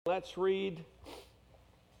Let's read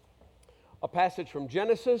a passage from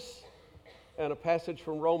Genesis and a passage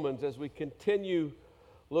from Romans as we continue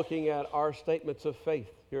looking at our statements of faith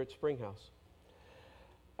here at Springhouse.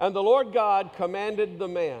 And the Lord God commanded the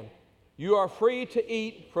man, "You are free to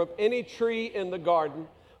eat from any tree in the garden,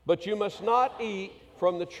 but you must not eat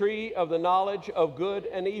from the tree of the knowledge of good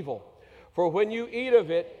and evil. For when you eat of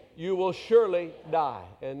it, you will surely die."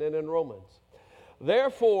 And then in Romans,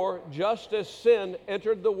 "Therefore, just as sin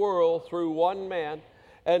entered the world through one man,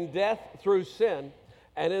 and death through sin,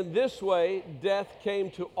 and in this way death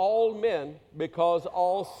came to all men because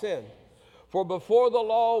all sinned. For before the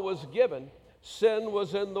law was given, sin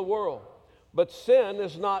was in the world. But sin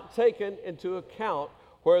is not taken into account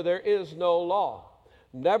where there is no law.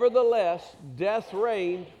 Nevertheless, death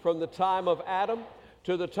reigned from the time of Adam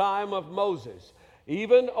to the time of Moses,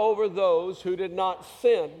 even over those who did not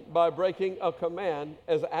sin by breaking a command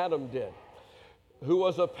as Adam did, who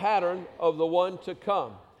was a pattern of the one to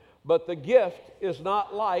come. But the gift is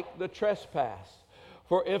not like the trespass.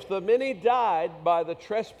 For if the many died by the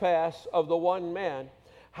trespass of the one man,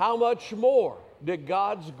 how much more did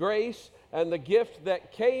God's grace and the gift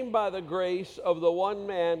that came by the grace of the one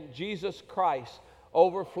man, Jesus Christ,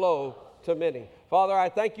 overflow to many?" Father, I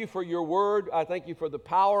thank you for your word. I thank you for the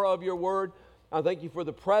power of your word. I thank you for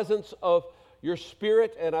the presence of your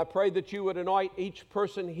Spirit, and I pray that you would anoint each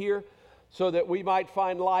person here so that we might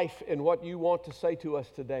find life in what you want to say to us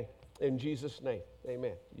today. In Jesus' name,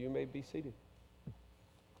 amen. You may be seated.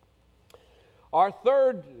 Our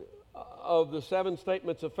third of the 7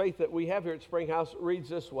 statements of faith that we have here at Springhouse reads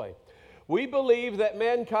this way: "We believe that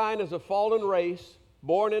mankind is a fallen race,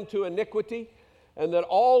 born into iniquity, and that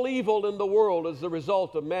all evil in the world is the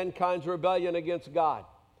result of mankind's rebellion against God.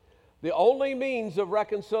 The only means of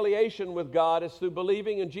reconciliation with God is through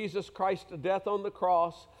believing in Jesus Christ's death on the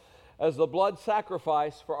cross as the blood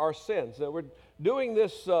sacrifice for our sins." Now, we're doing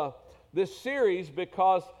this series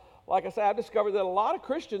because, like I said, I've discovered that a lot of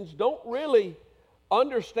Christians don't really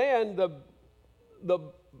understand the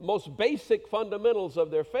most basic fundamentals of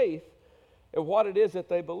their faith and what it is that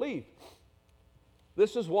they believe.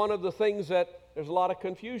 This is one of the things that there's a lot of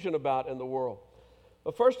confusion about in the world.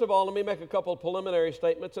 But first of all, let me make a couple of preliminary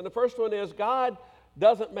statements. And the first one is God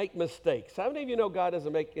doesn't make mistakes. How many of you know God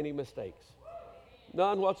doesn't make any mistakes?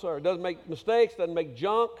 None whatsoever. Doesn't make mistakes, doesn't make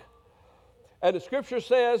junk. And the scripture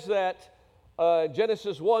says that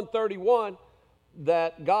Genesis 1:31,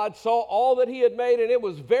 that God saw all that he had made and it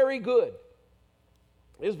was very good.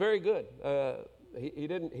 It was very good. He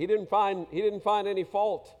didn't find any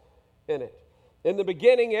fault in it. In the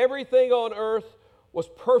beginning, everything on earth was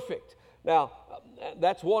perfect. Now,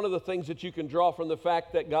 that's one of the things that you can draw from the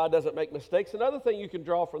fact that God doesn't make mistakes. Another thing you can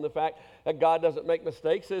draw from the fact that God doesn't make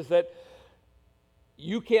mistakes is that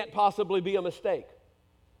you can't possibly be a mistake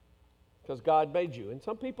because God made you. And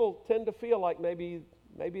some people tend to feel like maybe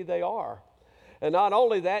they are. And not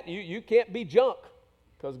only that, you can't be junk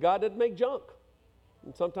because God didn't make junk.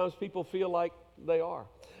 And sometimes people feel like they are.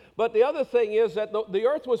 But the other thing is that the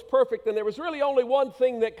earth was perfect, and there was really only one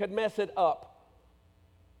thing that could mess it up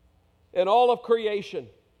in all of creation.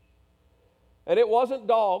 And it wasn't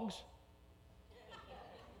dogs,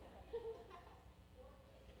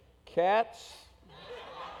 cats,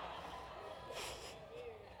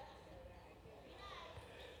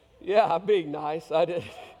 yeah, I'm being nice. I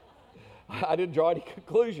didn't draw any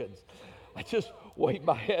conclusions. I just waved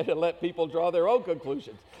my head and let people draw their own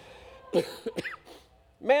conclusions.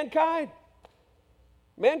 Mankind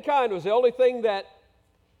was the only thing that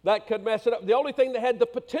could mess it up, the only thing that had the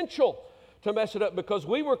potential to mess it up, because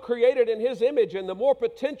we were created in his image, and the more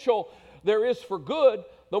potential there is for good,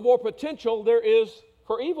 the more potential there is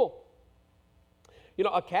for evil. You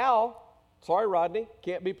know, a cow, sorry Rodney,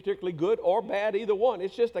 can't be particularly good or bad, either one.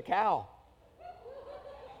 It's just a cow.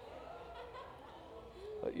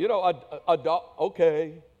 You know, a dog,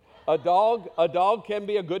 okay. A dog can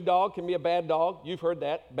be a good dog, can be a bad dog. You've heard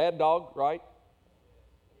that. Bad dog, right?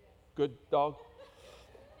 Good dog.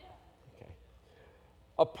 Okay.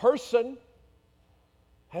 A person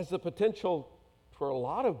has the potential for a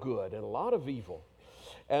lot of good and a lot of evil.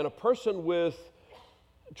 And a person with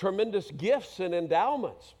tremendous gifts and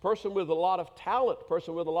endowments, a person with a lot of talent, a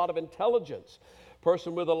person with a lot of intelligence, a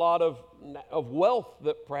person with a lot of wealth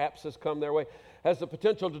that perhaps has come their way, has the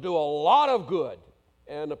potential to do a lot of good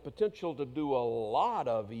and a potential to do a lot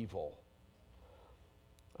of evil.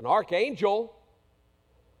 An archangel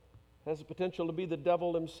has the potential to be the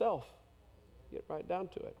devil himself. Get right down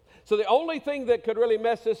to it. So the only thing that could really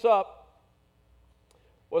mess this up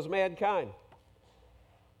was mankind.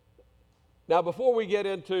 Now, before we get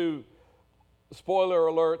into spoiler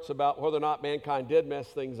alerts about whether or not mankind did mess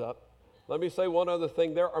things up. Let me say one other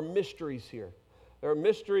thing. There are mysteries here. There are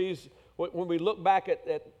mysteries when we look back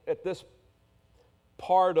at this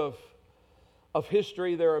part of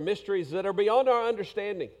history. There are mysteries that are beyond our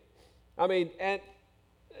understanding. I mean, and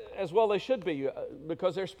as well they should be,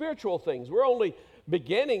 because they're spiritual things. We're only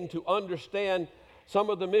beginning to understand some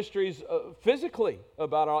of the mysteries physically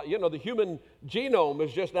about our, the human genome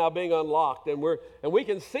is just now being unlocked, and we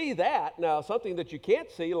can see that now. Something that you can't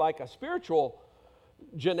see, like a spiritual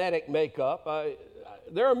genetic makeup.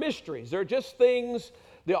 There are mysteries. They're just things.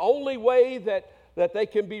 The only way that they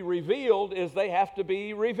can be revealed is they have to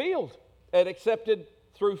be revealed and accepted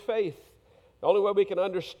through faith. The only way we can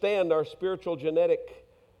understand our spiritual genetic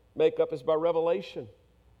makeup is by revelation.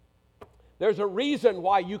 There's a reason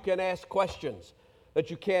why you can ask questions that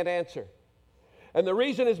you can't answer. And the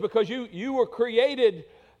reason is because you were created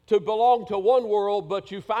to belong to one world,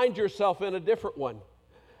 but you find yourself in a different one.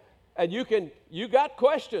 And you got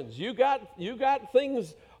questions, you got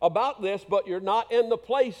things about this, but you're not in the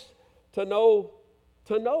place to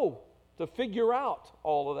figure out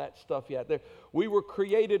all of that stuff yet. We were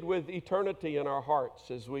created with eternity in our hearts,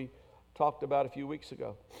 as we talked about a few weeks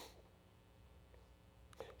ago.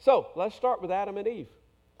 So let's start with Adam and Eve.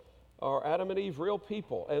 Are Adam and Eve real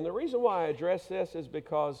people? And the reason why I address this is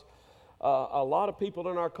because a lot of people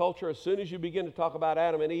in our culture, as soon as you begin to talk about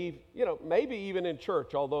Adam and Eve, maybe even in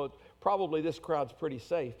church, although probably this crowd's pretty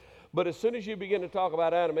safe, but as soon as you begin to talk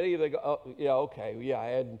about Adam and Eve, they go, oh, yeah, okay, yeah,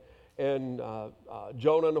 and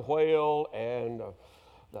Jonah and the whale and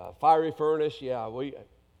the fiery furnace, yeah,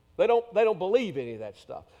 they don't believe any of that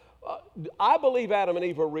stuff. I believe Adam and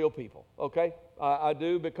Eve are real people, okay? I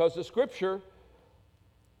do, because the Scripture,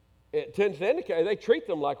 it tends to indicate they treat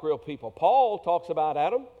them like real people. Paul talks about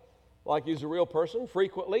Adam like he's a real person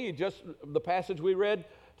frequently. The passage we read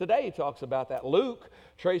today talks about that. Luke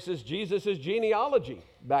traces Jesus' genealogy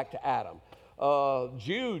back to Adam.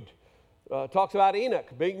 Jude talks about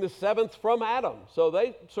Enoch being the seventh from Adam. So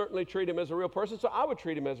they certainly treat him as a real person. So I would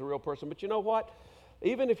treat him as a real person. But you know what?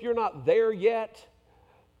 Even if you're not there yet,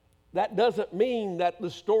 that doesn't mean that the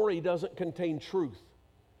story doesn't contain truth.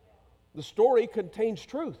 The story contains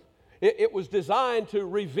truth. It was designed to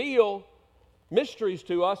reveal mysteries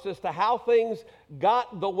to us as to how things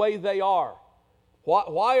got the way they are.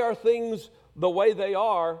 Why are things the way they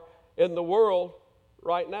are in the world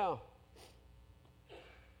right now?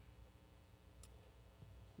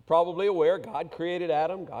 Probably aware, God created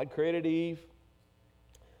Adam, God created Eve.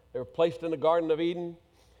 They were placed in the Garden of Eden.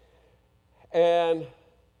 And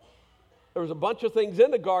there was a bunch of things in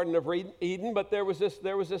the Garden of Eden, but there was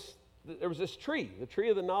this tree, the tree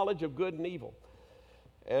of the knowledge of good and evil.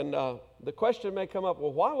 And the question may come up,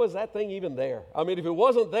 well, why was that thing even there? I mean, if it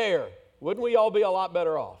wasn't there, wouldn't we all be a lot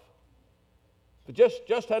better off? If it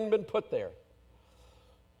just hadn't been put there.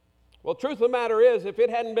 Well, truth of the matter is, if it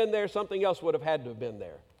hadn't been there, something else would have had to have been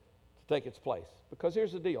there to take its place. Because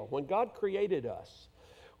here's the deal. When God created us,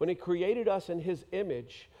 when He created us in His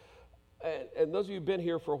image, and those of you who've been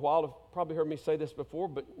here for a while have probably heard me say this before,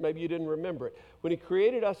 but maybe you didn't remember it. When He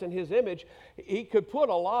created us in His image, He could put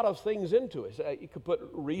a lot of things into us. He could put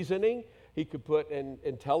reasoning. He could put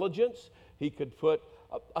intelligence. He could put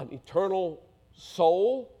an eternal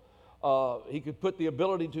soul. He could put the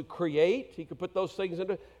ability to create. He could put those things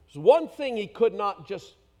into us. There's one thing He could not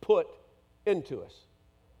just put into us.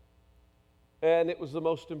 And it was the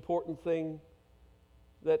most important thing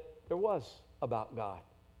that there was about God.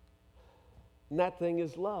 And that thing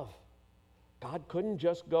is love. God couldn't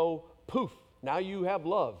just go, poof, now you have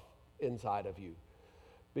love inside of you.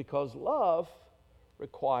 Because love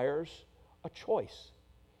requires a choice.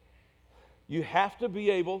 You have to be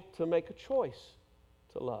able to make a choice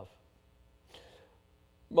to love.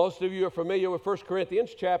 Most of you are familiar with 1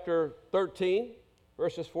 Corinthians chapter 13,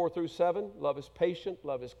 verses 4 through 7. Love is patient,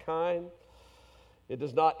 love is kind. It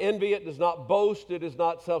does not envy, it does not boast, it is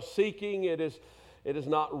not self-seeking, it is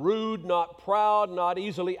not rude, not proud, not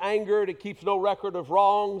easily angered. It keeps no record of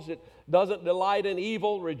wrongs. It doesn't delight in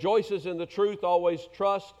evil, rejoices in the truth, always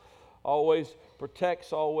trusts, always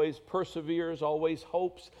protects, always perseveres, always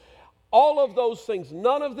hopes. All of those things,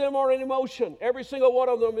 none of them are an emotion. Every single one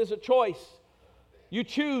of them is a choice. You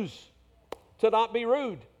choose to not be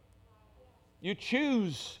rude. You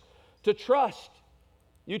choose to trust.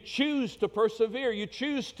 You choose to persevere. You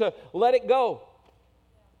choose to let it go.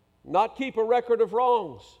 Not keep a record of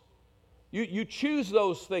wrongs. You choose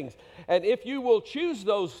those things. And if you will choose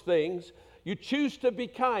those things, you choose to be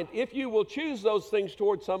kind. If you will choose those things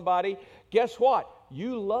towards somebody, guess what?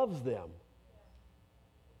 You love them.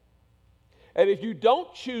 And if you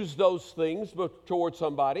don't choose those things towards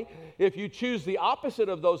somebody, if you choose the opposite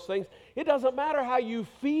of those things, it doesn't matter how you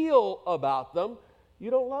feel about them,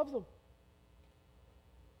 you don't love them.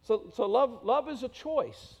 So love is a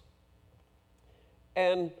choice.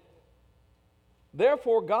 And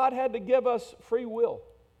therefore, God had to give us free will.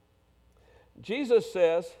 Jesus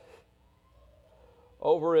says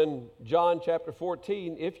over in John chapter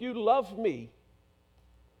 14, if you love me,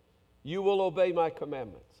 you will obey my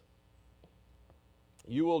commandments.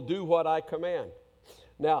 You will do what I command.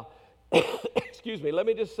 Now, excuse me, let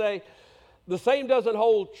me just say, the same doesn't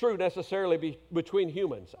hold true necessarily between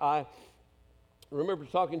humans. I remember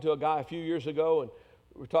talking to a guy a few years ago, and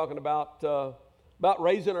we were talking about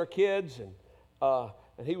raising our kids, and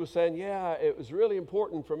he was saying, yeah, it was really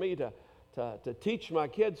important for me to teach my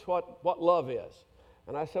kids what love is.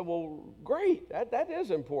 And I said, well, great, that is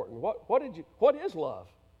important. What is love?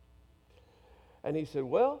 And he said,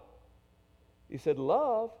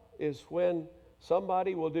 love is when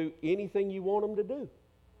somebody will do anything you want them to do.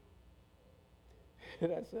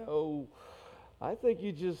 And I said, oh, I think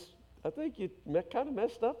you kind of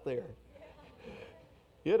messed up there.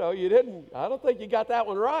 You didn't, I don't think you got that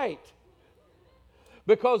one right.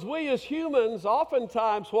 Because we as humans,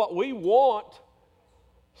 oftentimes what we want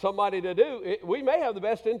somebody to do, we may have the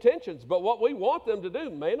best intentions, but what we want them to do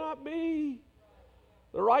may not be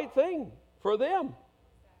the right thing for them.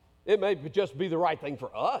 It may just be the right thing for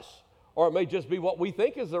us, or it may just be what we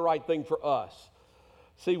think is the right thing for us.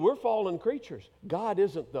 See, we're fallen creatures. God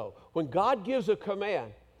isn't, though. When God gives a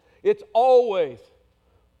command, it's always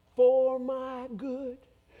for my good,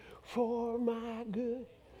 for my good.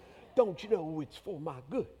 Don't you know it's for my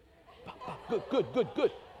good?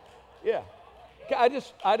 Good. Yeah. I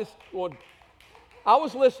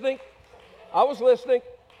was listening.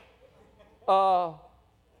 And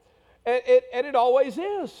it always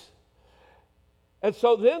is. And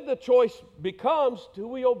so then the choice becomes, do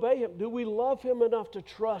we obey him? Do we love him enough to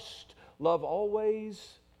trust? Love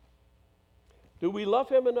always. Do we love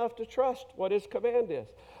him enough to trust what his command is?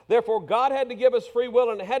 Therefore, God had to give us free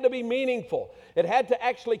will, and it had to be meaningful. It had to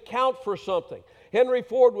actually count for something. Henry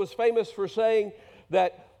Ford was famous for saying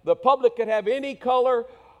that the public could have any color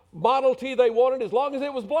Model T they wanted as long as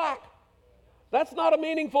it was black. That's not a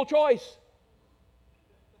meaningful choice.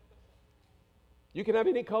 You can have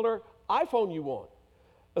any color iPhone you want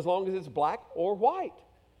as long as it's black or white.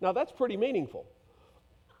 Now, that's pretty meaningful.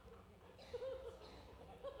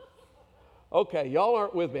 Okay, y'all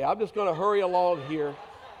aren't with me. I'm just going to hurry along here.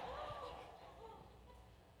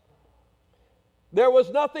 There was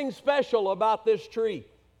nothing special about this tree.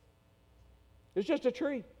 It's just a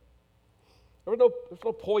tree. There's no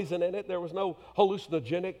poison in it. There was no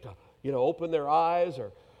hallucinogenic to, open their eyes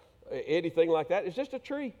or anything like that. It's just a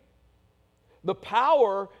tree. The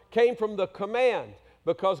power came from the command,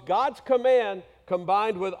 because God's command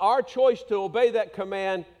combined with our choice to obey that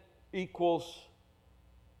command equals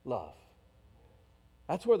love.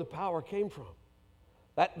 That's where the power came from.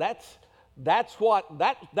 That's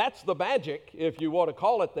the magic, if you want to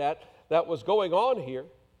call it that was going on here.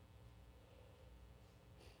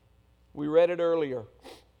 We read it earlier.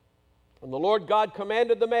 And the Lord God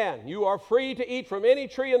commanded the man, you are free to eat from any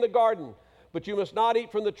tree in the garden, but you must not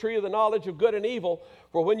eat from the tree of the knowledge of good and evil,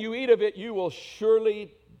 for when you eat of it, you will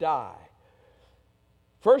surely die.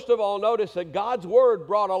 First of all, notice that God's word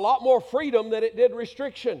brought a lot more freedom than it did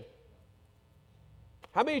restriction.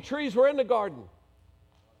 How many trees were in the garden?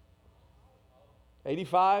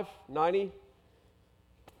 85, 90,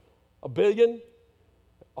 a billion?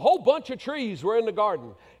 A whole bunch of trees were in the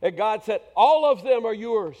garden. And God said, all of them are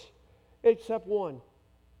yours, except one.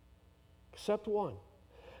 Except one.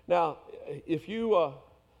 Now, if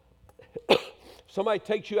somebody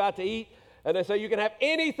takes you out to eat and they say you can have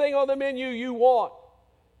anything on the menu you want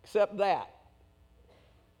except that,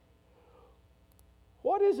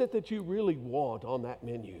 what is it that you really want on that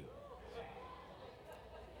menu?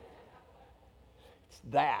 It's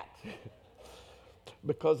that.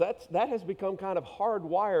 Because that has become kind of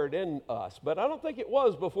hardwired in us. But I don't think it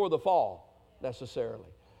was before the fall, necessarily.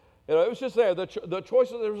 It was just there. The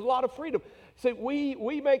choices, there was a lot of freedom. See,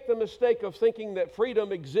 we make the mistake of thinking that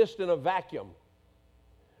freedom exists in a vacuum.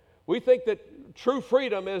 We think that true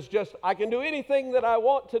freedom is just, I can do anything that I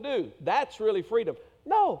want to do. That's really freedom.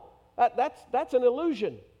 No, that's an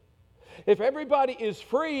illusion. If everybody is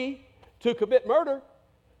free to commit murder,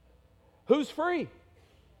 who's free?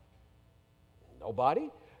 Nobody,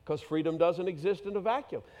 because freedom doesn't exist in a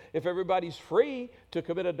vacuum. If everybody's free to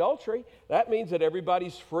commit adultery, that means that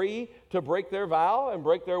everybody's free to break their vow and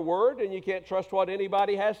break their word, and you can't trust what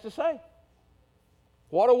anybody has to say.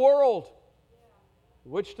 What a world in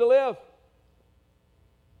which to live.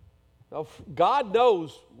 Now, God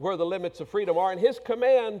knows where the limits of freedom are, and His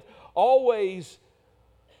command always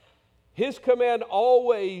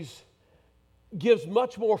gives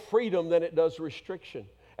much more freedom than it does restriction.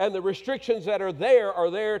 And the restrictions that are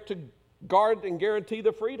there to guard and guarantee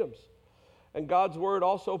the freedoms. And God's Word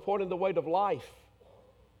also pointed the way of life.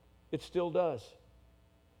 It still does.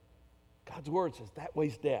 God's Word says that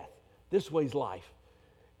way's death, this way's life.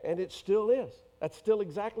 And it still is. That's still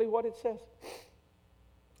exactly what it says.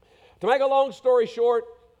 To make a long story short,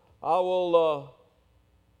 I will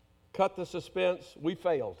cut the suspense. We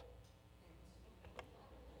failed.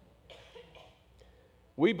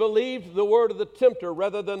 We believed the word of the tempter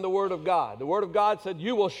rather than the word of God. The word of God said,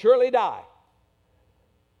 you will surely die.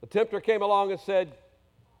 The tempter came along and said,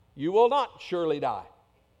 you will not surely die.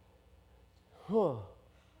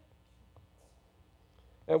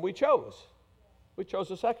 And we chose. We chose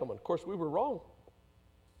the second one. Of course, we were wrong.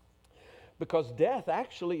 Because death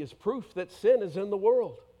actually is proof that sin is in the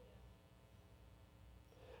world.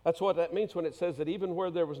 That's what that means when it says that even where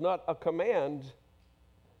there was not a command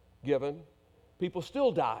given, people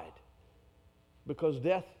still died. Because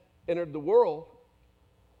death entered the world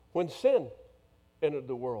when sin entered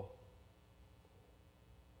the world.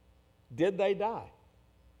 Did they die?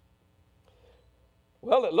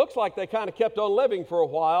 Well, it looks like they kind of kept on living for a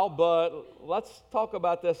while, but let's talk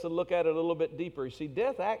about this and look at it a little bit deeper. You see,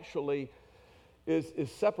 death actually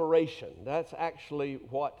is separation. That's actually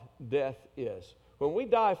what death is. When we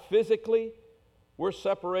die physically, we're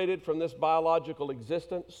separated from this biological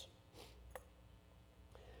existence.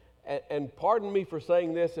 And pardon me for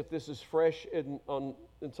saying this if this is fresh in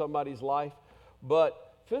somebody's life,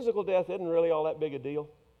 but physical death isn't really all that big a deal.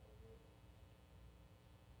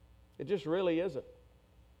 It just really isn't.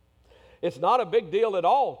 It's not a big deal at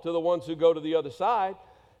all to the ones who go to the other side.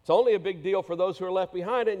 It's only a big deal for those who are left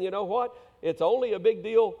behind. And you know what? It's only a big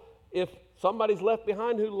deal if somebody's left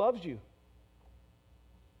behind who loves you.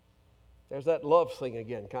 There's that love thing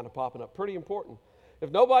again kind of popping up. Pretty important.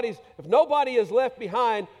 If nobody is left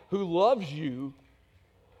behind who loves you,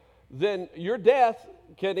 then your death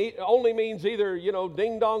only means either,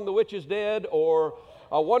 ding dong, the witch is dead, or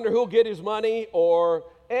I wonder who'll get his money, or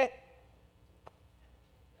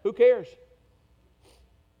who cares?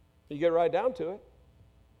 You get right down to it.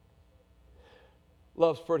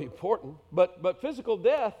 Love's pretty important, but physical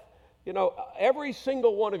death, every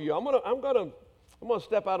single one of you. I'm gonna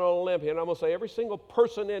step out on a limb here, and I'm gonna say every single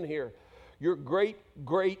person in here, your great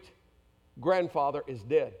grandfather is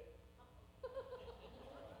dead.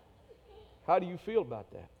 How do you feel about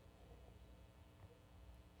that?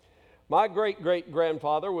 My great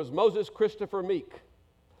grandfather was Moses Christopher Meek.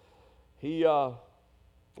 He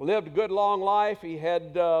lived a good long life. He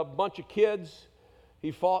had a bunch of kids. He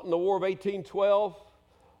fought in the War of 1812.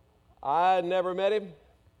 I never met him.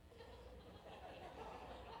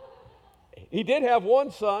 He did have one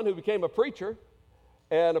son who became a preacher,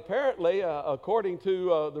 and apparently, according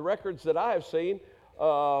to the records that I have seen,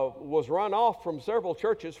 was run off from several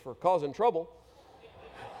churches for causing trouble.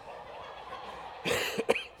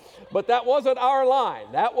 But that wasn't our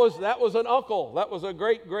line. That was an uncle. That was a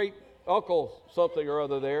great uncle something or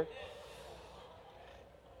other there.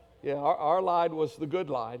 Yeah, our line was the good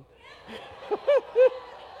line.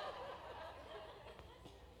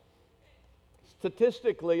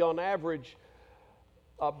 Statistically, on average,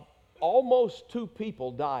 almost 2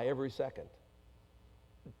 people die every second.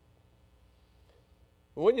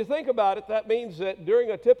 When you think about it, that means that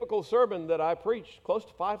during a typical sermon that I preach, close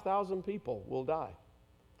to 5,000 people will die.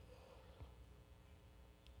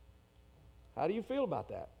 How do you feel about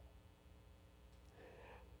that?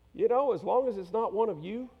 As long as it's not one of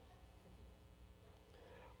you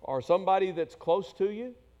or somebody that's close to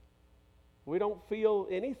you, we don't feel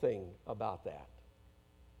anything about that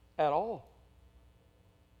at all.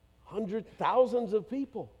 Thousands of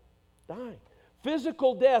people dying.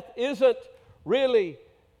 Physical death isn't really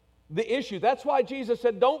the issue. That's why Jesus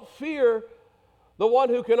said, don't fear the one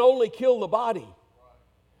who can only kill the body.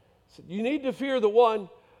 So you need to fear the one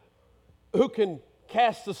who can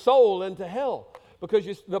cast the soul into hell. Because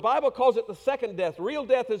the Bible calls it the second death. Real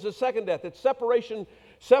death is the second death. It's separation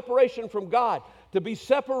from God. To be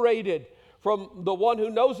separated from the one who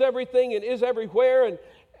knows everything and is everywhere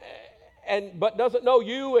but doesn't know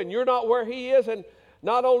you, and you're not where he is. And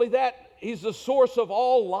not only that, he's the source of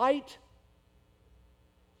all light,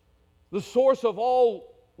 the source of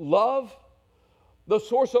all love, the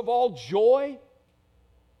source of all joy,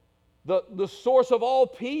 the source of all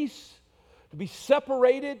peace. To be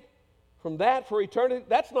separated from that for eternity,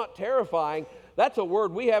 that's not terrifying. That's a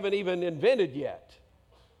word we haven't even invented yet.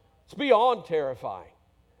 It's beyond terrifying.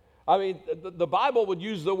 I mean, the Bible would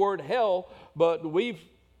use the word hell, but we've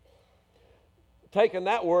taken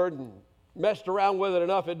that word and messed around with it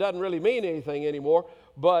enough, it doesn't really mean anything anymore.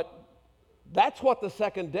 But that's what the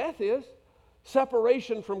second death is.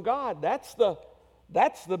 Separation from God. That's the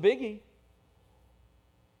biggie.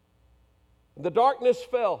 The darkness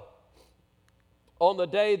fell on the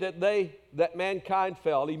day that mankind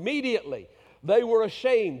fell. Immediately, they were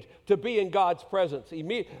ashamed to be in God's presence.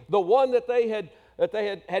 The one that they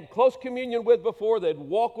had close communion with before, they'd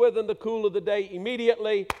walk with in the cool of the day,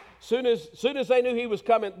 immediately, soon as they knew he was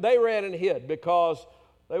coming, they ran and hid because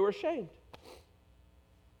they were ashamed.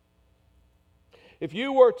 If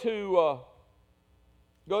you were to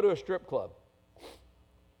go to a strip club,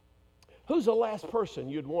 who's the last person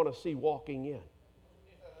you'd want to see walking in?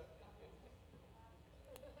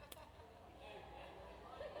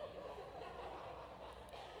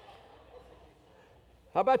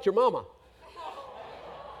 How about your mama?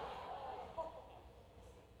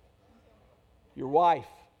 Your wife?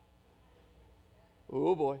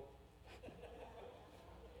 Oh boy.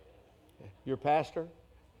 Your pastor? Of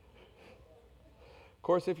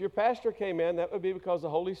course, if your pastor came in, that would be because the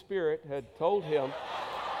Holy Spirit had told him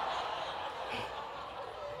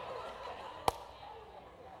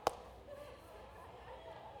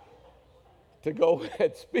to go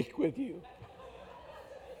and speak with you.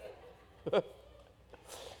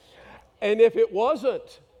 And if it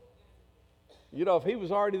wasn't, if he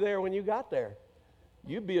was already there when you got there,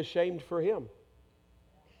 you'd be ashamed for him.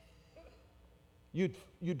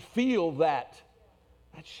 You'd feel that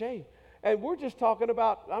shame. And we're just talking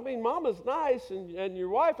about, Mama's nice, and your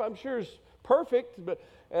wife, I'm sure, is perfect,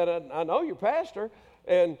 and I know your pastor,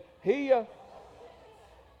 and he,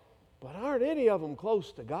 but aren't any of them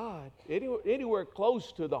close to God, anywhere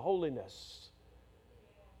close to the holiness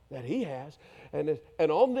that he has?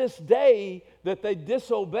 And on this day that they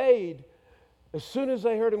disobeyed, as soon as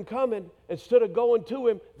they heard him coming, instead of going to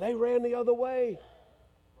him, they ran the other way.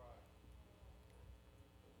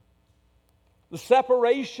 The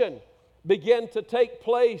separation began to take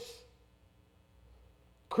place.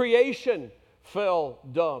 Creation fell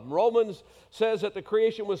dumb. Romans says that the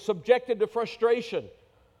creation was subjected to frustration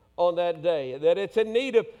on that day, that it's in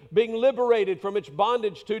need of being liberated from its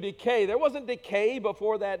bondage to decay. There wasn't decay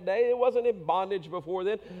before that day. It wasn't in bondage before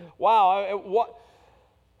then. Wow,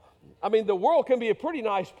 the world can be a pretty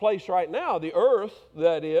nice place right now, the earth,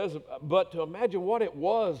 that is, but to imagine what it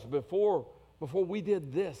was before we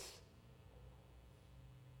did this.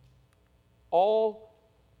 All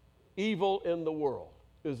evil in the world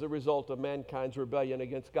is the result of mankind's rebellion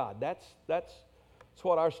against God. That's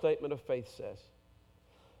what our statement of faith says.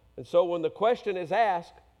 And so when the question is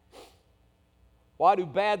asked, why do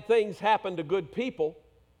bad things happen to good people?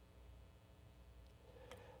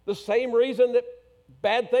 The same reason that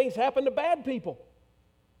bad things happen to bad people.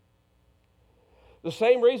 The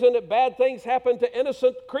same reason that bad things happen to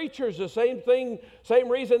innocent creatures. The same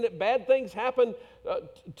reason that bad things happen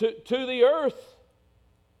to the earth.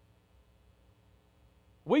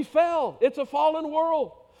 We fell. It's a fallen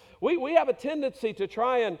world. We have a tendency to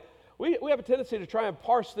try and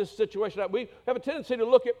parse this situation out. We have a tendency to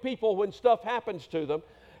look at people when stuff happens to them.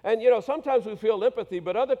 And, sometimes we feel empathy,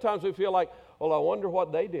 but other times we feel like, well, I wonder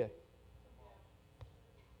what they did.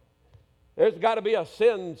 There's got to be a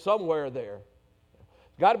sin somewhere there.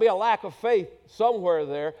 Got to be a lack of faith somewhere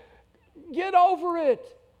there. Get over it.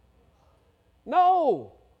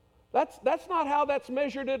 No, that's not how that's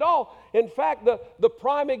measured at all. In fact, the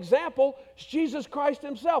prime example is Jesus Christ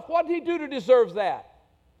himself. What did he do to deserve that?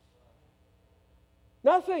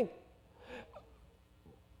 Nothing.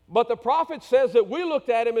 But the prophet says that we looked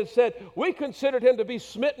at him and said, we considered him to be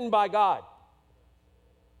smitten by God.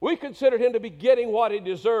 We considered him to be getting what he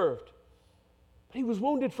deserved. He was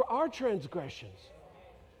wounded for our transgressions.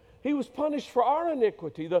 He was punished for our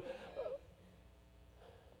iniquity.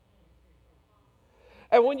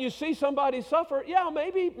 And when you see somebody suffer,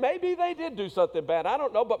 maybe they did do something bad. I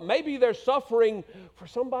don't know, but maybe they're suffering for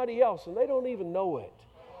somebody else and they don't even know it.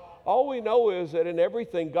 All we know is that in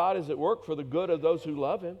everything, God is at work for the good of those who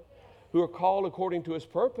love him, who are called according to his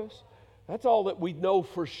purpose. That's all that we know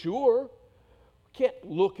for sure. We can't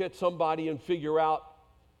look at somebody and figure out,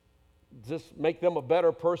 just make them a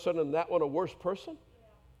better person and that one a worse person.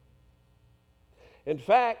 In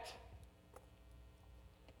fact,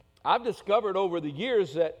 I've discovered over the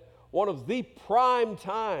years that one of the prime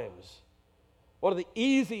times, one of the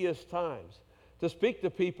easiest times to speak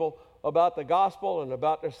to people about the gospel and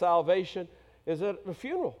about their salvation is at a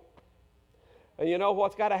funeral. And you know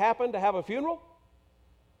what's got to happen to have a funeral?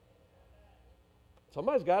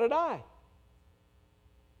 Somebody's got to die.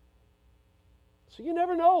 So you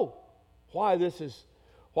never know why this is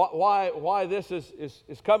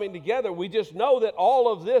coming together. We just know that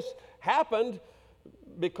all of this happened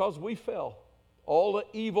because we fell. All the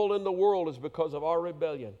evil in the world is because of our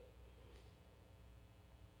rebellion.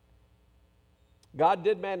 God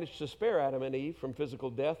did manage to spare Adam and Eve from physical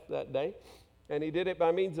death that day, and He did it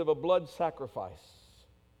by means of a blood sacrifice.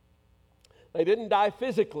 They didn't die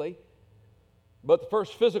physically, but the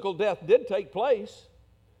first physical death did take place.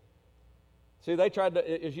 See, they tried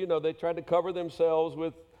to, as you know, they tried to cover themselves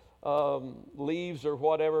with leaves or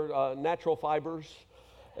whatever, natural fibers.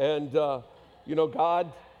 And,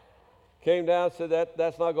 God came down and said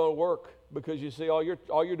that's not going to work, because you see, all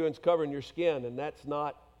you're doing is covering your skin, and that's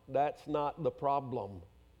not the problem.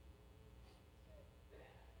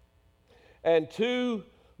 And two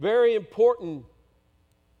very important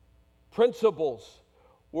principles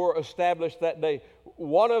were established that day.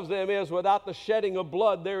 One of them is, without the shedding of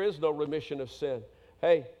blood, there is no remission of sin.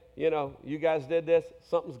 Hey, you guys did this,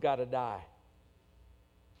 something's got to die.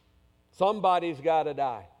 Somebody's got to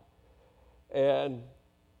die. And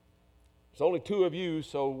it's only two of you,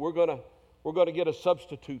 so we're going to get a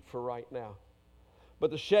substitute for right now.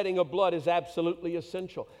 But the shedding of blood is absolutely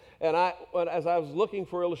essential. And as I was looking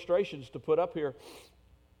for illustrations to put up here,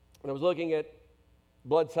 and I was looking at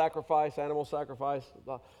blood sacrifice, animal sacrifice,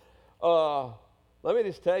 let me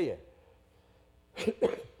just tell you,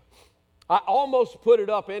 I almost put it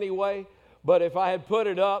up anyway, but if I had put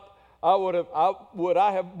it up, would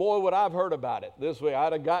I have heard about it this way.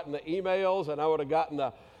 I'd have gotten the emails, and I would have gotten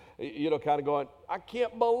the, kind of going, I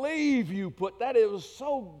can't believe you put that. It was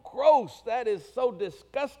so gross. That is so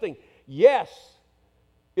disgusting. Yes,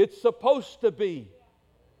 it's supposed to be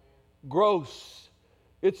gross.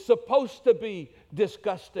 It's supposed to be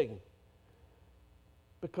disgusting,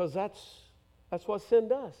 because that's what sin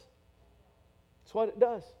does. That's what it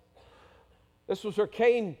does. This was where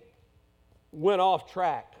Cain went off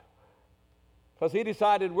track, because he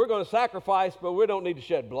decided, we're going to sacrifice, but we don't need to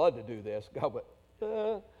shed blood to do this. God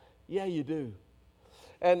went, yeah, you do.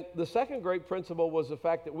 And the second great principle was the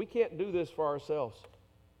fact that we can't do this for ourselves.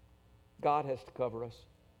 God has to cover us.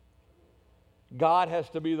 God has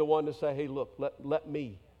to be the one to say, hey, look, let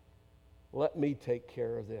me take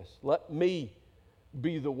care of this. Let me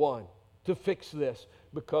be the one to fix this,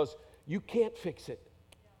 because you can't fix it.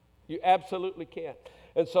 You absolutely can't.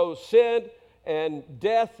 And so sin and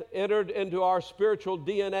death entered into our spiritual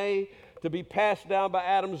DNA to be passed down by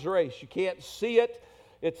Adam's race. You can't see it.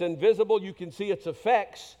 It's invisible. You can see its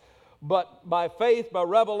effects. But by faith, by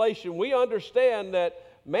revelation, we understand that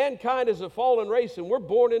mankind is a fallen race, and we're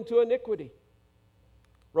born into iniquity.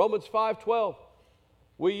 Romans 5:12.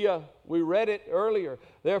 We read it earlier.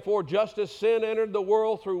 Therefore, just as sin entered the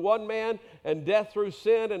world through one man, and death through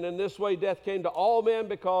sin, and in this way death came to all men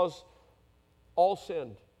because all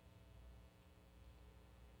sinned.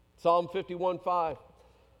 Psalm 51:5.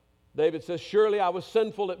 David says, surely I was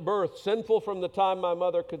sinful at birth, sinful from the time my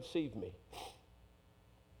mother conceived me.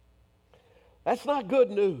 That's not good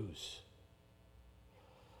news.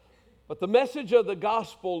 But the message of the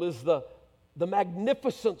gospel is the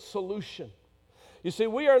magnificent solution. You see,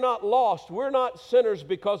 we are not lost. We're not sinners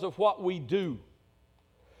because of what we do.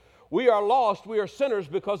 We are lost. We are sinners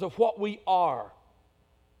because of what we are.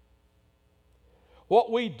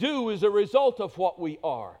 What we do is a result of what we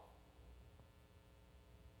are.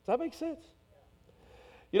 Does that make sense?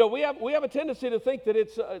 We have a tendency to think that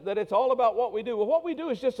it's all about what we do. Well, what we do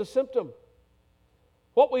is just a symptom.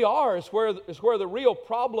 What we are is where the real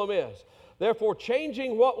problem is. Therefore,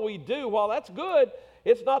 changing what we do, while that's good,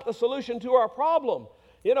 it's not the solution to our problem.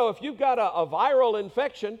 If you've got a viral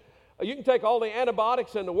infection, you can take all the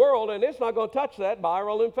antibiotics in the world, and it's not going to touch that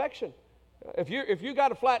viral infection. If you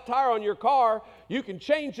got a flat tire on your car, you can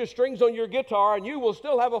change the strings on your guitar, and you will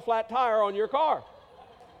still have a flat tire on your car,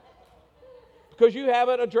 because you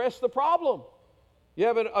haven't addressed the problem. You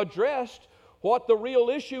haven't addressed what the real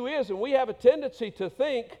issue is. And we have a tendency to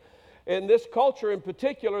think, in this culture in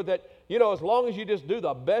particular, that, as long as you just do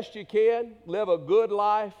the best you can, live a good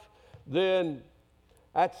life, then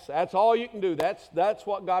that's all you can do. That's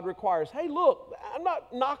what God requires. Hey, look, I'm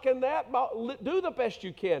not knocking that. Do the best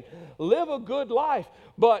you can. Live a good life.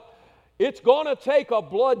 But it's going to take a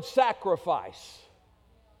blood sacrifice.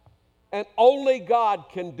 And only God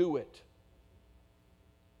can do it.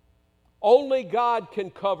 Only God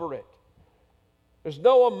can cover it. There's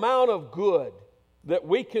no amount of good that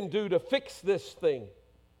we can do to fix this thing.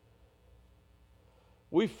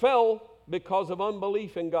 We fell because of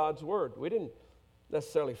unbelief in God's word. We didn't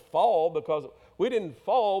necessarily fall because we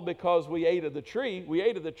ate of the tree. We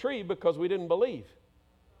ate of the tree because we didn't believe.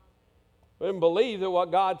 We didn't believe that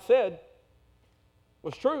what God said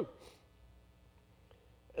was true.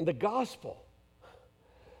 And the gospel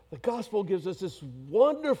gives us this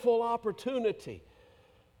wonderful opportunity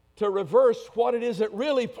to reverse what it is that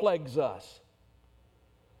really plagues us.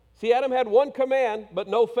 See, Adam had one command, but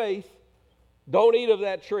no faith. Don't eat of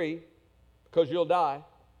that tree because you'll die.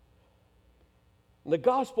 And the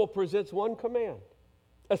gospel presents one command,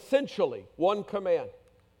 essentially one command.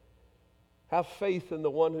 Have faith in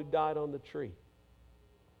the one who died on the tree.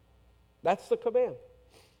 That's the command.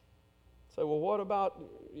 Say, well, what about,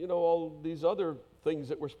 all these other things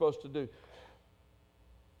that we're supposed to do?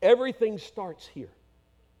 Everything starts here.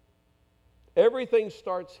 Everything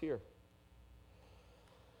starts here.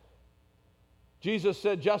 Jesus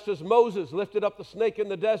said, just as Moses lifted up the snake in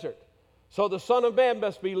the desert, so the Son of Man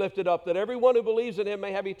must be lifted up, that everyone who believes in him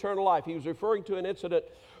may have eternal life. He was referring to an incident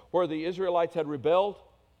where the Israelites had rebelled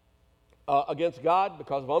against God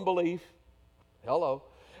because of unbelief. Hello.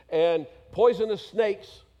 And poisonous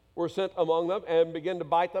snakes were sent among them and began to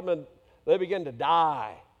bite them, and they began to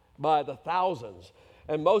die by the thousands.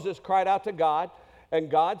 And Moses cried out to God, and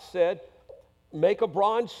God said, make a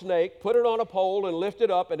bronze snake, put it on a pole, and lift it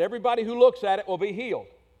up, and everybody who looks at it will be healed.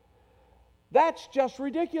 That's just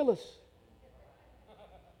ridiculous.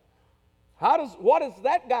 What has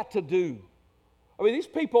that got to do? I mean, these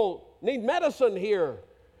people need medicine here.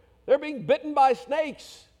 They're being bitten by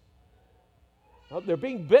snakes. Well, they're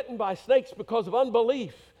being bitten by snakes because of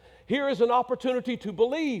unbelief. Here is an opportunity to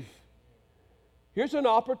believe. Here's an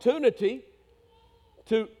opportunity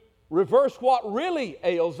to reverse what really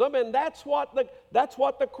ails them, and that's what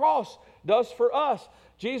the cross does for us.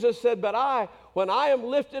 Jesus said, but when I am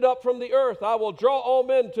lifted up from the earth, I will draw all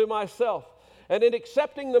men to myself. And in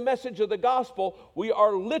accepting the message of the gospel, we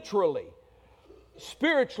are literally,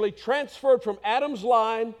 spiritually transferred from Adam's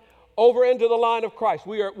line over into the line of Christ.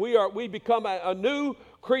 We become a new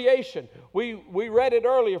creation. We read it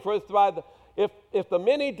earlier. If the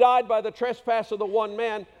many died by the trespass of the one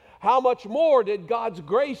man, how much more did God's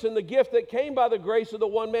grace and the gift that came by the grace of the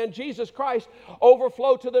one man, Jesus Christ,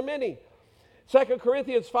 overflow to the many? 2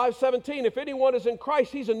 Corinthians 5:17, if anyone is in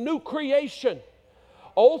Christ, he's a new creation.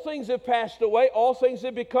 Old things have passed away, all things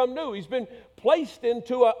have become new. He's been placed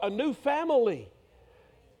into a new family.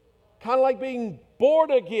 Kind of like being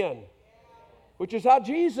born again, which is how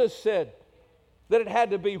Jesus said that it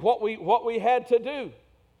had to be, what we had to do.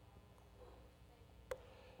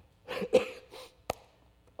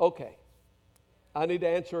 Okay, I need to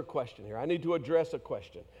answer a question here. I need to address a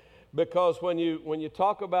question. Because when you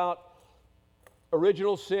talk about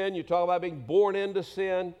original sin, you talk about being born into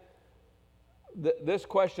sin, this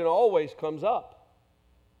question always comes up.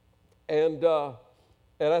 And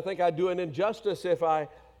I think I'd do an injustice if I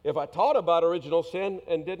taught about original sin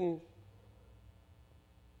and didn't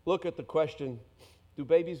look at the question, do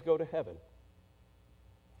babies go to heaven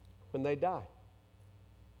when they die?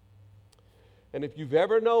 And if you've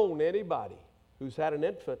ever known anybody who's had an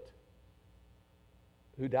infant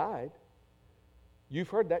who died, you've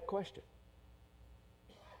heard that question.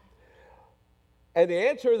 And the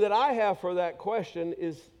answer that I have for that question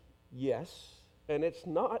is yes. And it's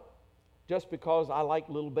not just because I like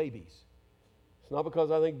little babies. It's not because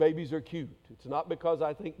I think babies are cute. It's not because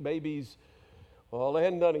I think babies, well, they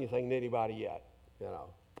hadn't done anything to anybody yet,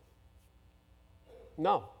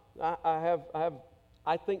 No,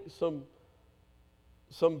 I think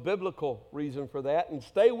some biblical reason for that. And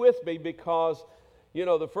stay with me because,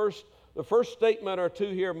 the first statement or two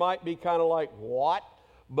here might be kind of like, what?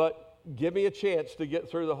 But give me a chance to get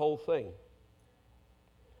through the whole thing.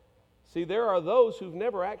 See, there are those who've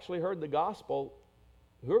never actually heard the gospel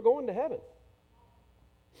who are going to heaven.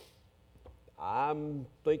 I'm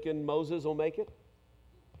thinking Moses will make it.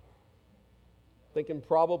 Thinking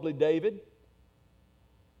probably David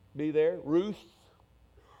be there. Ruth,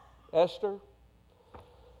 Esther,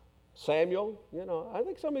 Samuel. I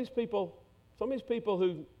think some of these people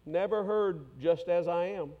who never heard just as I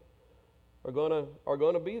am are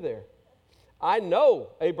going to be there. I know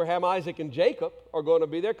Abraham, Isaac, and Jacob are going to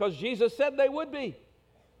be there because Jesus said they would be.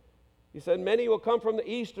 He said, many will come from the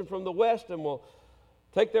east and from the west and will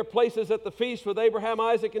take their places at the feast with Abraham,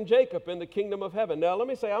 Isaac, and Jacob in the kingdom of heaven. Now, let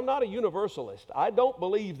me say, I'm not a universalist. I don't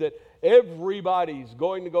believe that everybody's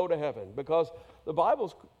going to go to heaven because the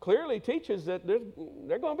Bible clearly teaches that there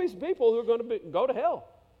are going to be some people who are going to go to hell.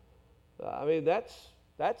 I mean, that's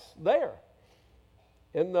there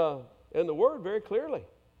in the Word very clearly.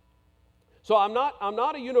 So I'm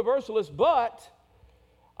not a universalist, but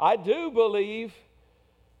I do believe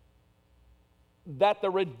that the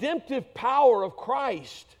redemptive power of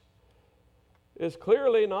Christ is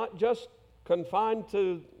clearly not just confined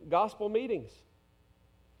to gospel meetings.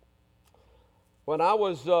 When I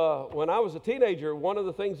was a teenager, one of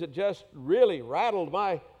the things that just really rattled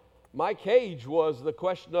my cage was the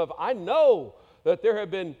question of, I know that there have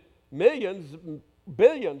been millions,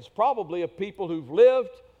 billions probably, of people who've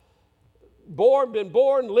been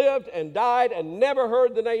born, lived, and died, and never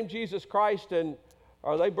heard the name Jesus Christ, and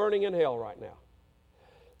are they burning in hell right now?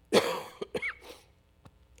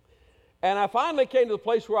 And I finally came to the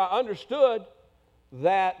place where I understood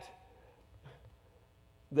that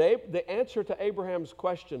the answer to Abraham's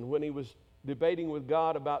question when he was debating with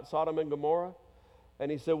God about Sodom and Gomorrah, and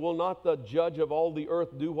he said, will not the judge of all the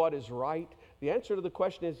earth do what is right? The answer to the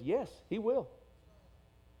question is yes, he will.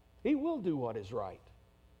 He will do what is right.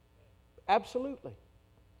 Absolutely.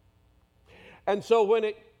 And so when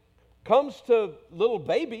it comes to little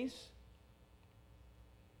babies,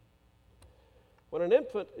 when an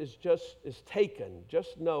infant is taken,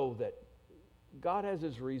 just know that God has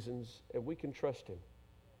his reasons and we can trust him.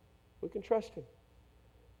 We can trust him.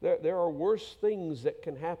 There are worse things that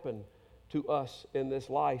can happen to us in this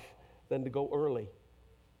life than to go early.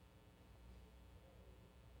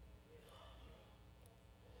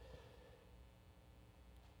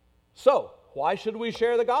 So, why should we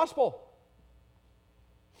share the gospel?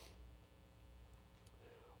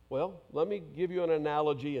 Well, let me give you an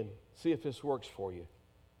analogy and see if this works for you.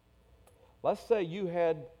 Let's say you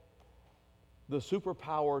had the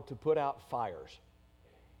superpower to put out fires.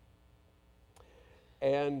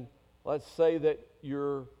 And let's say that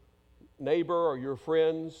your neighbor or your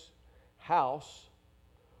friend's house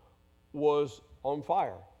was on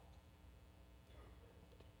fire.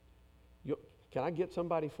 Can I get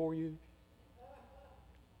somebody for you?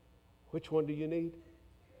 Which one do you need?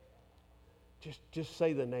 Just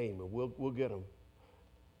say the name and we'll get them.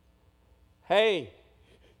 Hey.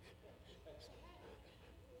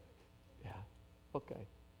 Yeah, okay.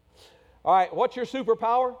 All right, what's your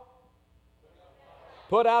superpower?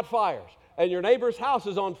 Put out fires. And your neighbor's house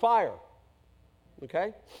is on fire.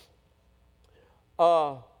 Okay?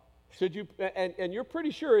 Should you, and you're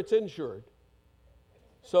pretty sure it's insured.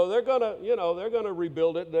 So they're gonna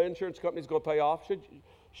rebuild it. The insurance company's gonna pay off.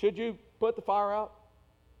 Should you put the fire out?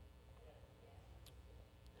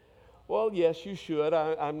 Well, yes, you should.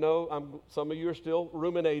 I know some of you are still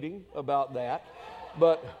ruminating about that,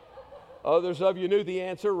 but others of you knew the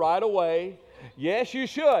answer right away. Yes, you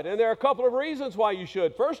should, and there are a couple of reasons why you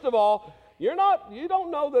should. First of all, you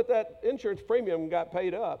don't know that insurance premium got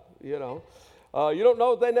paid up. You don't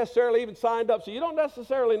know that they necessarily even signed up, so you don't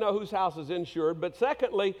necessarily know whose house is insured. But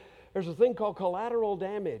secondly, there's a thing called collateral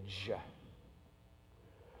damage.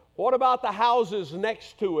 What about the houses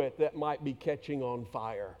next to it that might be catching on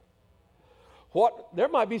fire? There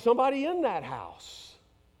might be somebody in that house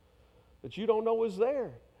that you don't know is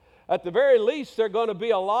there. At the very least, there are going to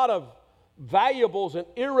be a lot of valuables and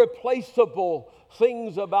irreplaceable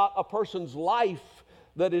things about a person's life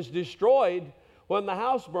that is destroyed when the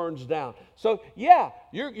house burns down. So yeah,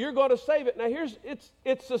 you're going to save it. Now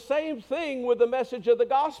it's the same thing with the message of the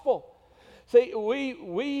gospel. See,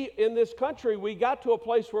 we in this country, we got to a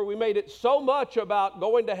place where we made it so much about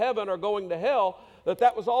going to heaven or going to hell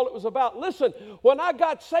that was all it was about. Listen, when I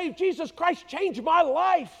got saved, Jesus Christ changed my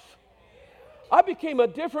life. I became a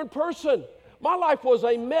different person. My life was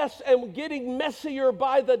a mess and getting messier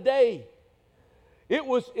by the day. It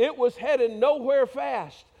was headed nowhere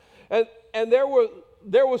fast. And there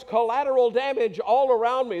was collateral damage all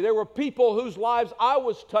around me. There were people whose lives I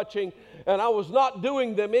was touching, and I was not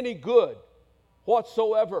doing them any good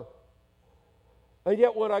whatsoever. And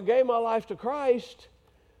yet when I gave my life to Christ,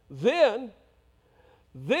 then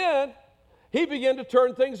he began to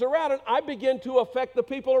turn things around, and I began to affect the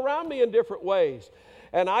people around me in different ways.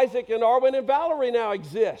 And Isaac and Arwen and Valerie now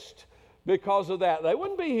exist because of that. They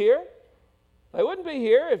wouldn't be here. They wouldn't be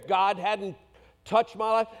here if God hadn't touched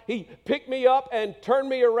my life. He picked me up and turned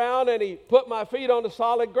me around, and he put my feet on the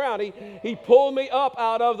solid ground. He pulled me up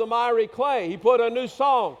out of the miry clay. He put a new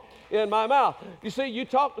song in my mouth. You see,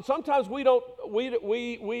 sometimes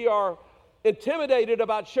we are intimidated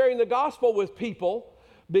about sharing the gospel with people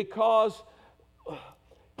because,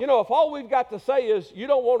 if all we've got to say is, you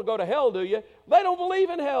don't want to go to hell, do you? They don't believe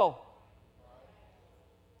in hell.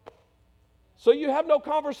 So you have no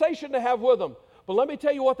conversation to have with them. But let me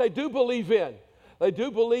tell you what they do believe in. They do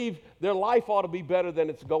believe their life ought to be better than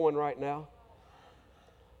it's going right now.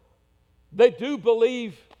 They do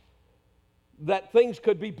believe that things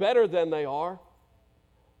could be better than they are.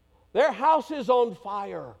 Their house is on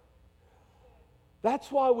fire.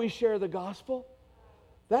 That's why we share the gospel.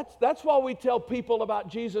 That's why we tell people about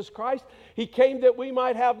Jesus Christ. He came that we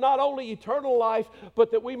might have not only eternal life,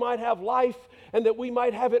 but that we might have life and that we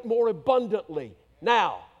might have it more abundantly.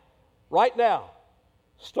 Now, Right now,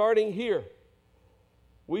 starting here,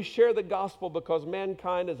 we share the gospel because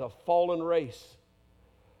mankind is a fallen race.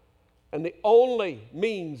 And the only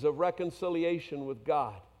means of reconciliation with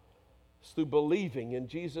God is through believing in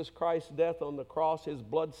Jesus Christ's death on the cross, His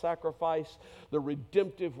blood sacrifice, the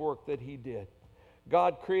redemptive work that He did.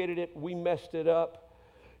 God created it. We messed it up.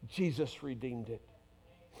 Jesus redeemed it.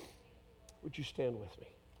 Would you stand with me?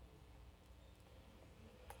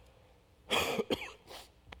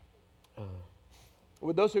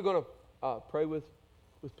 Would those who are going to pray with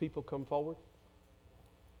people come forward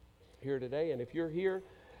here today? And if you're here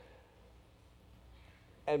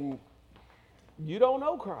and you don't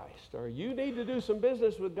know Christ, or you need to do some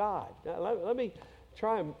business with God, let me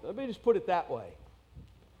just put it that way.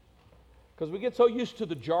 Because we get so used to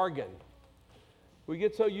the jargon. We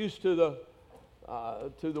get so used to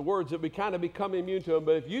the words that we kind of become immune to them.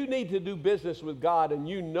 But if you need to do business with God and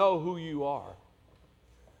you know who you are,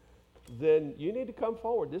 then you need to come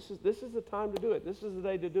forward. This is the time to do it. This is the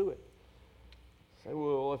day to do it. Say,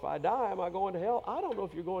 well, if I die, am I going to hell? I don't know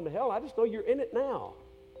if you're going to hell. I just know you're in it now.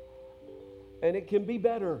 And it can be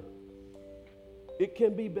better. It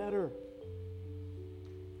can be better.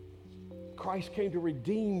 Christ came to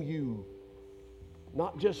redeem you,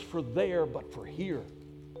 not just for there, but for here,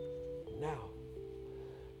 now.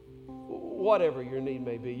 Whatever your need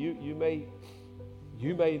may be, you may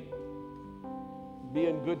be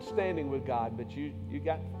in good standing with God, but you're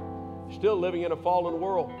still living in a fallen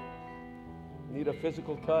world. You need a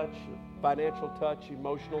physical touch, a financial touch,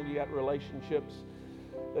 emotional. You got relationships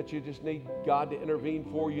that you just need God to intervene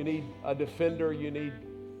for. You need a defender. You need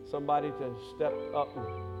somebody to step up and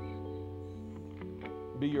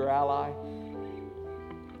be your ally.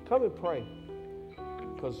 Come and pray,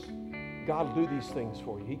 because God will do these things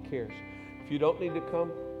for you. He cares. If you don't need to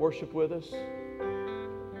come, worship with us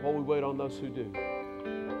while we wait on those who do.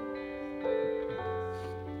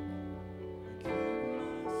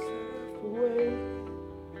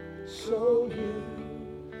 So you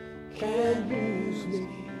can use me.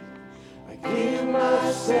 I give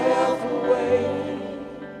myself away.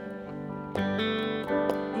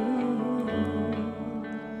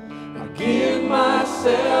 I give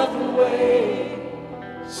myself away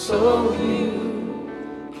so you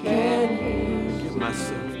can use me. Give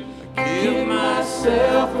myself. I give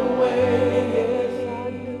myself away.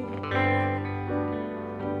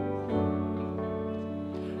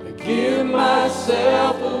 I give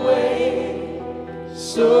myself away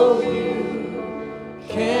so you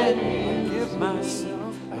can use. Give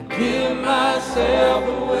myself. I give myself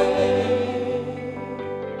away.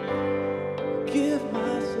 Give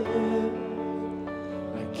myself.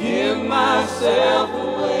 I give myself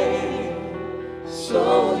away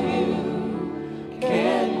so you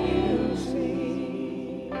can use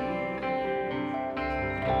me.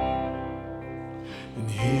 And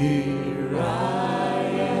here I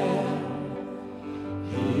am.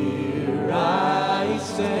 Here I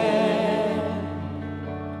stand.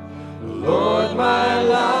 Lord, my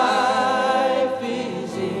life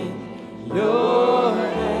is in your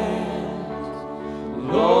hands.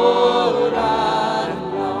 Lord,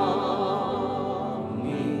 I'm longing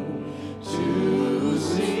to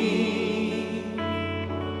see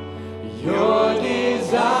your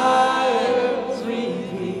desires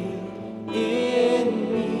revealed in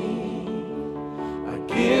me. I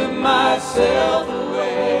give myself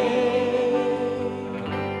away.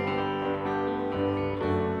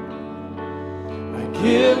 I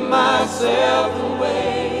give myself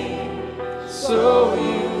away so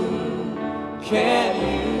you can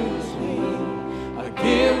use me. I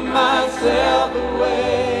give myself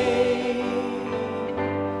away.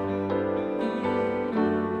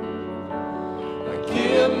 I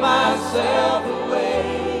give myself away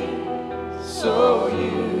so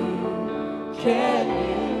you can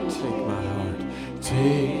use me.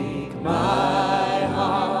 Take my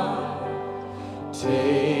heart.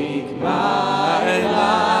 Take my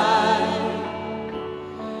life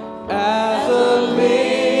as a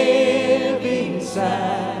living sacrifice.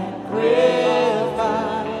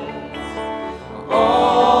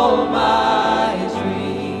 All my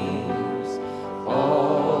dreams,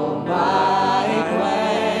 all my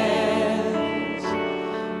plans,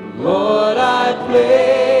 Lord, I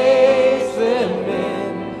place them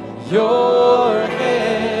in your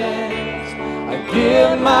hands. I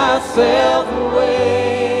give myself away.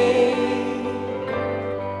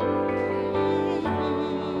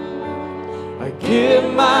 I give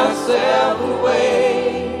myself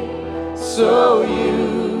away so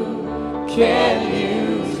you can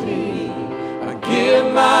use me. I give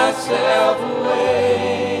myself away.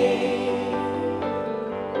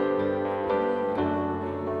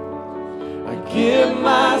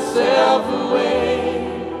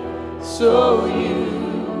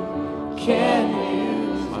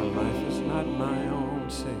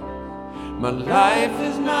 My life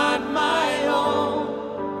is not my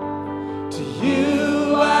own. To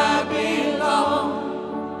you I belong.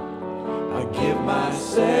 I give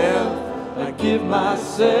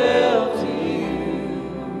myself to you.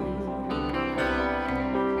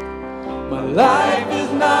 My life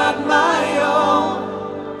is not my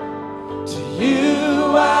own. To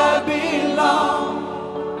you I belong.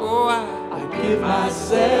 Oh, I give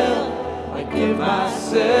myself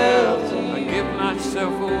to you. I give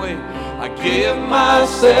myself away. I give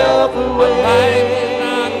myself away. My life is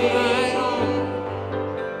not my own.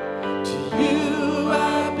 To you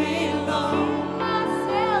I belong.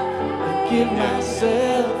 I give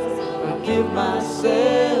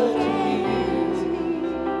myself to you.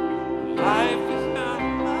 My life is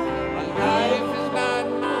not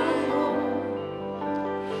my own.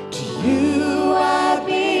 To you I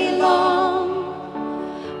belong.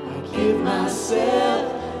 I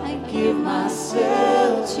give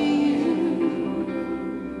myself to you.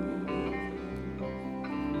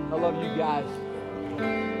 I love you guys.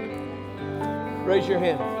 Raise your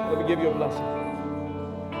hand. Let me give you a blessing.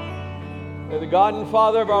 May the God and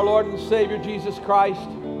Father of our Lord and Savior Jesus Christ,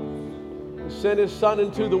 who sent His Son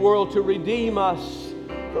into the world to redeem us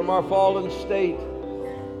from our fallen state,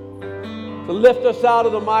 to lift us out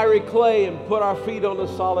of the miry clay and put our feet on the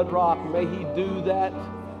solid rock. May He do that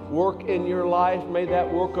work in your life. May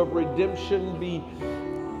that work of redemption be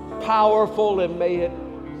powerful, and may it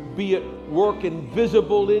be at work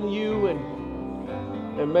invisible in you,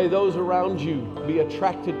 and may those around you be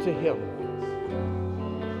attracted to Him,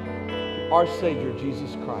 our Savior,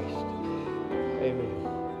 Jesus Christ. Amen.